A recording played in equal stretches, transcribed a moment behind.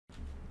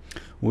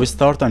We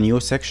start a new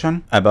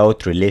section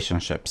about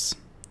relationships.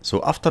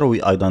 So after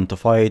we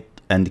identified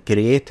and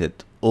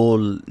created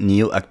all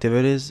new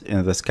activities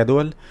in the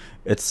schedule,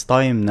 it's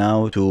time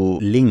now to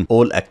link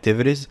all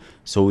activities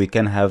so we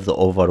can have the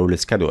overall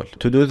schedule.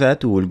 To do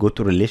that, we will go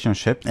to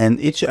relationship, and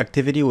each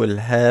activity will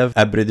have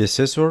a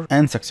predecessor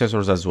and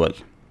successors as well.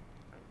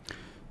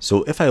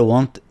 So if I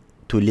want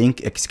to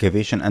link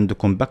excavation and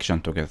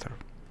compaction together,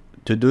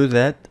 to do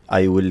that,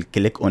 I will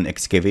click on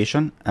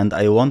excavation, and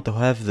I want to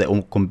have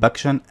the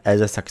compaction as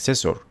a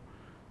successor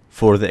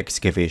for the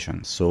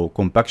excavation. So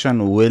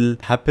compaction will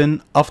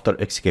happen after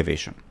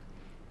excavation.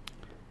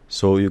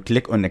 So you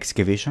click on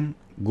excavation,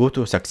 go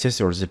to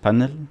successors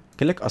panel,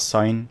 click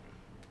assign,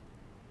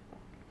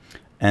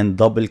 and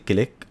double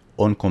click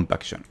on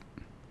compaction.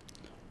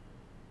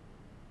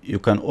 You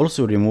can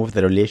also remove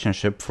the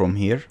relationship from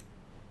here.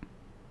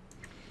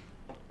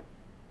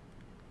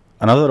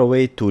 Another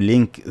way to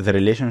link the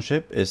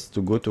relationship is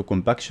to go to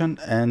compaction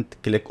and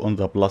click on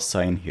the plus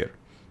sign here.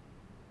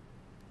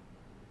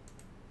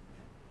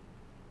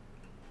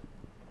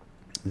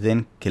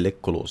 Then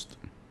click closed.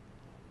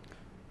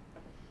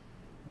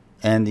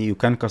 And you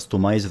can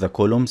customize the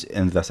columns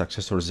in the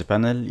successors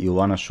panel. You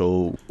want to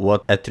show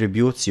what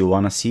attributes you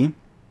want to see,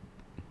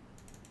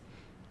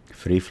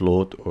 free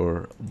float,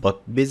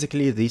 but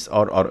basically these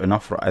are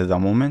enough for at the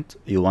moment.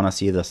 You want to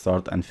see the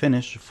start and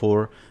finish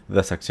for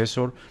the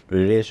successor,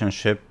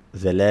 relationship,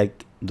 the lag,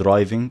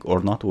 driving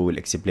or not. We will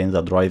explain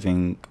the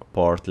driving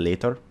part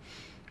later.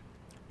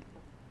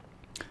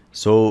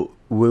 So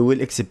we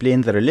will explain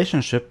the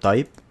relationship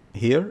type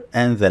here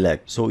and the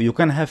lag. So you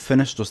can have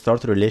finish to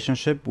start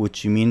relationship,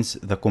 which means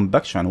the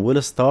compaction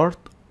will start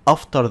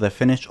after the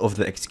finish of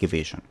the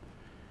excavation.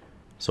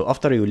 So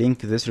after you link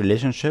this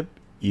relationship,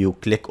 you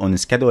click on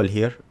schedule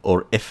here,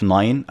 or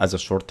F9 as a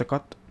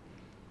shortcut.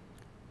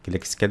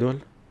 Click schedule.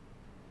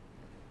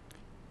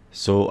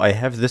 So I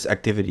have this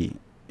activity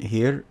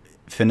here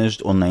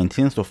finished on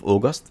 19th of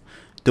August.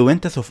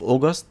 20th of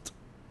August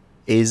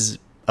is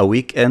a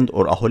weekend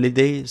or a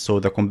holiday,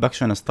 so the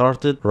compaction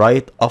started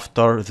right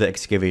after the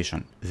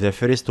excavation, the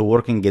first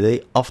working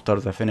day after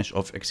the finish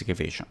of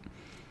excavation.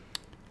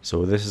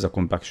 So this is a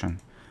compaction.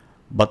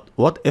 But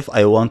what if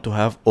I want to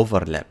have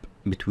overlap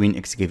between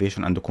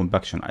excavation and the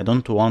compaction? I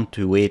don't want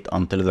to wait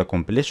until the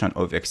completion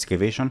of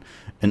excavation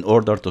in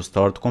order to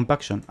start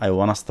compaction. I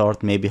want to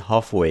start maybe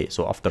halfway.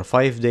 So after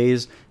 5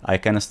 days, I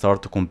can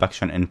start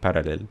compaction in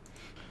parallel.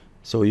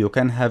 So you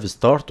can have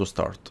start to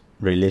start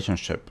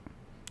relationship,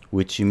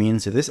 which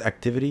means this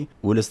activity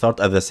will start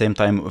at the same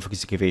time of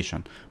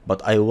excavation.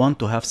 But I want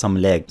to have some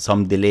lag,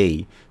 some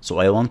delay. So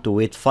I want to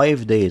wait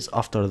 5 days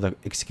after the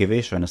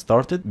excavation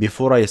started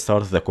before I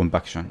start the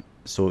compaction.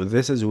 So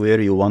this is where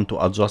you want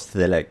to adjust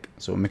the lag.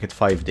 So make it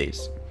 5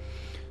 days.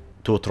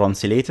 To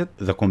translate it,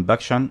 the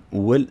compaction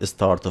will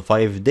start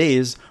 5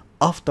 days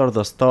after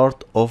the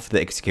start of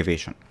the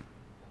excavation.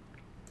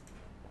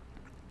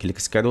 Click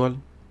schedule.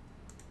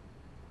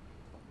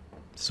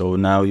 So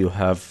now you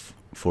have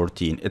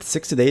 14. It's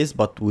 6 days,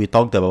 but we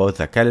talked about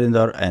the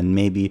calendar, and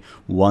maybe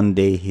 1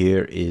 day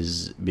here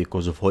is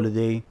because of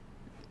holiday.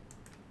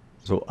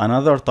 So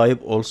another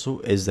type also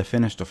is the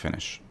finish to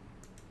finish.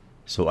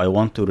 So I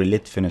want to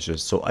relate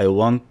finishes. So I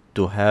want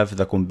to have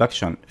the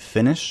compaction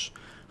finish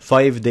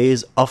 5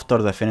 days after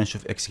the finish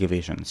of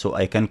excavation, so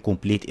I can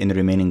complete in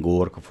remaining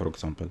work, for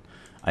example.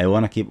 I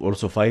want to keep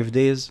also 5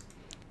 days.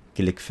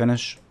 Click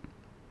finish.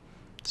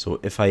 So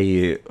if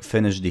I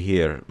finished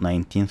here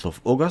 19th of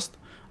August,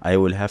 I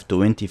will have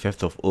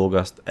 25th of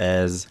August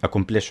as a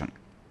completion.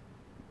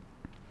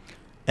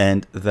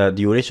 And the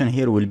duration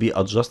here will be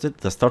adjusted.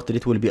 The start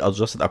date will be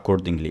adjusted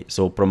accordingly.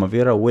 So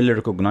Primavera will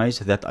recognize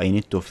that I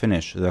need to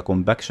finish the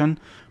compaction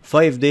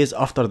 5 days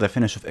after the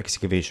finish of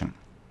excavation.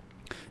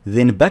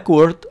 Then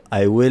backward,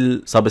 I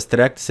will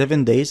subtract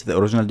 7 days, the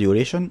original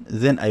duration.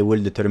 Then I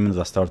will determine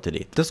the start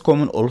date. It is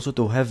common also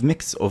to have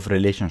mix of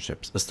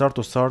relationships, start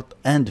to start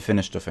and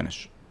finish to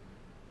finish.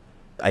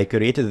 I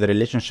created the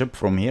relationship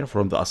from here,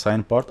 from the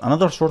assign part.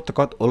 Another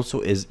shortcut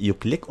also is you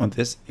click on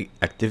this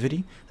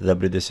activity, the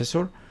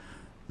predecessor,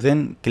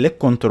 then click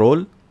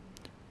control,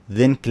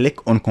 then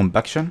click on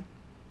compaction.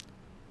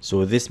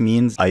 So this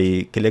means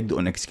I clicked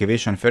on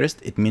excavation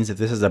first. It means that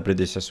this is the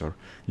predecessor.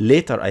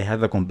 Later I have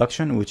the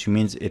compaction, which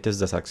means it is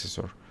the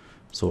successor.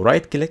 So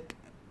right click,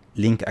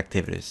 link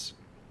activities.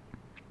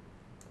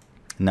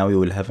 Now you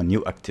will have a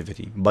new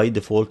activity. By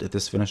default it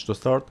is finish to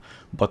start,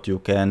 but you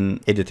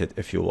can edit it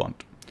if you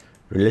want.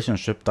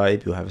 Relationship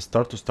type, you have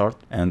start to start,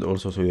 and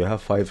also so you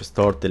have 5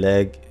 start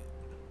lag,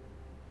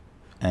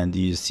 and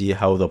you see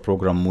how the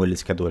program will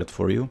schedule it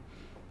for you.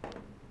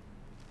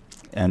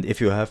 And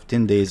if you have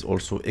 10 days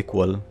also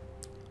equal,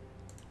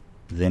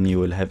 then you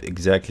will have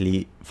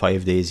exactly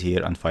 5 days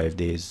here and 5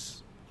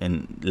 days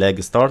in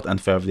lag start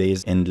and 5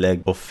 days in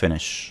lag of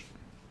finish.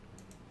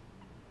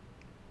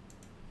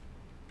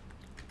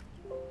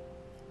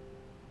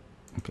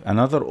 Okay.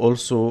 Another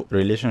also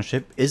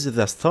relationship is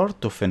the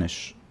start to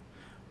finish,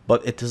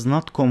 but it is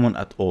not common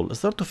at all.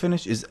 Start to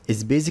finish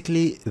is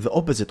basically the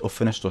opposite of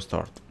finish to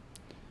start.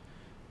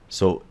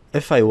 So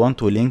if I want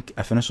to link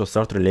a finish to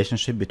start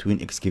relationship between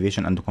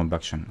excavation and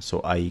compaction,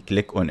 so I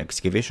click on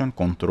excavation,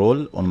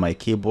 control on my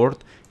keyboard,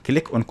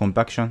 click on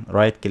compaction,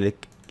 right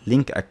click,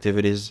 link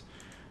activities,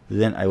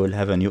 then I will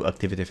have a new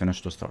activity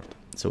finish to start.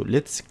 So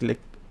let's click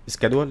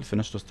schedule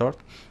finish to start.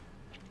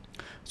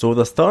 So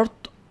the start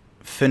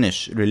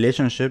finish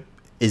relationship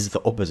is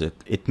the opposite.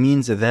 It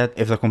means that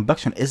if the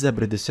compaction is the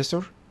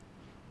predecessor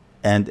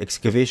and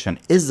excavation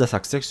is the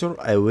successor,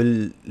 I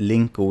will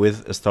link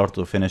with a start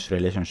to finish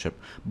relationship.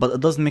 But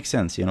it doesn't make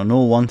sense, you know, no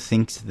one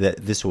thinks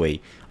that this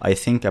way. I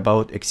think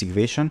about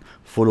excavation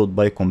followed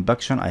by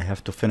compaction. I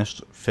have to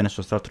finish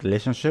to start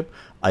relationship.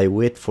 I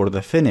wait for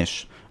the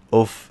finish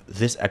of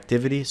this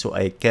activity so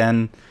I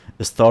can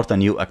start a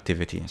new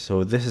activity.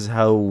 So this is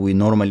how we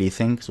normally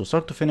think. So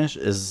start to finish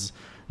is,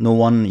 no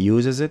one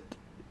uses it,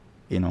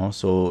 you know,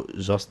 so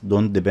just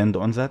don't depend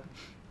on that.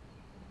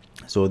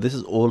 So this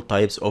is all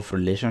types of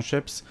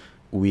relationships.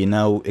 We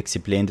now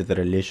explained the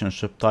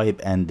relationship type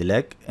and the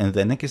lag. In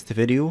the next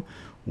video,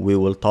 we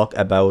will talk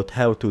about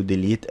how to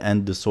delete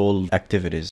and dissolve activities.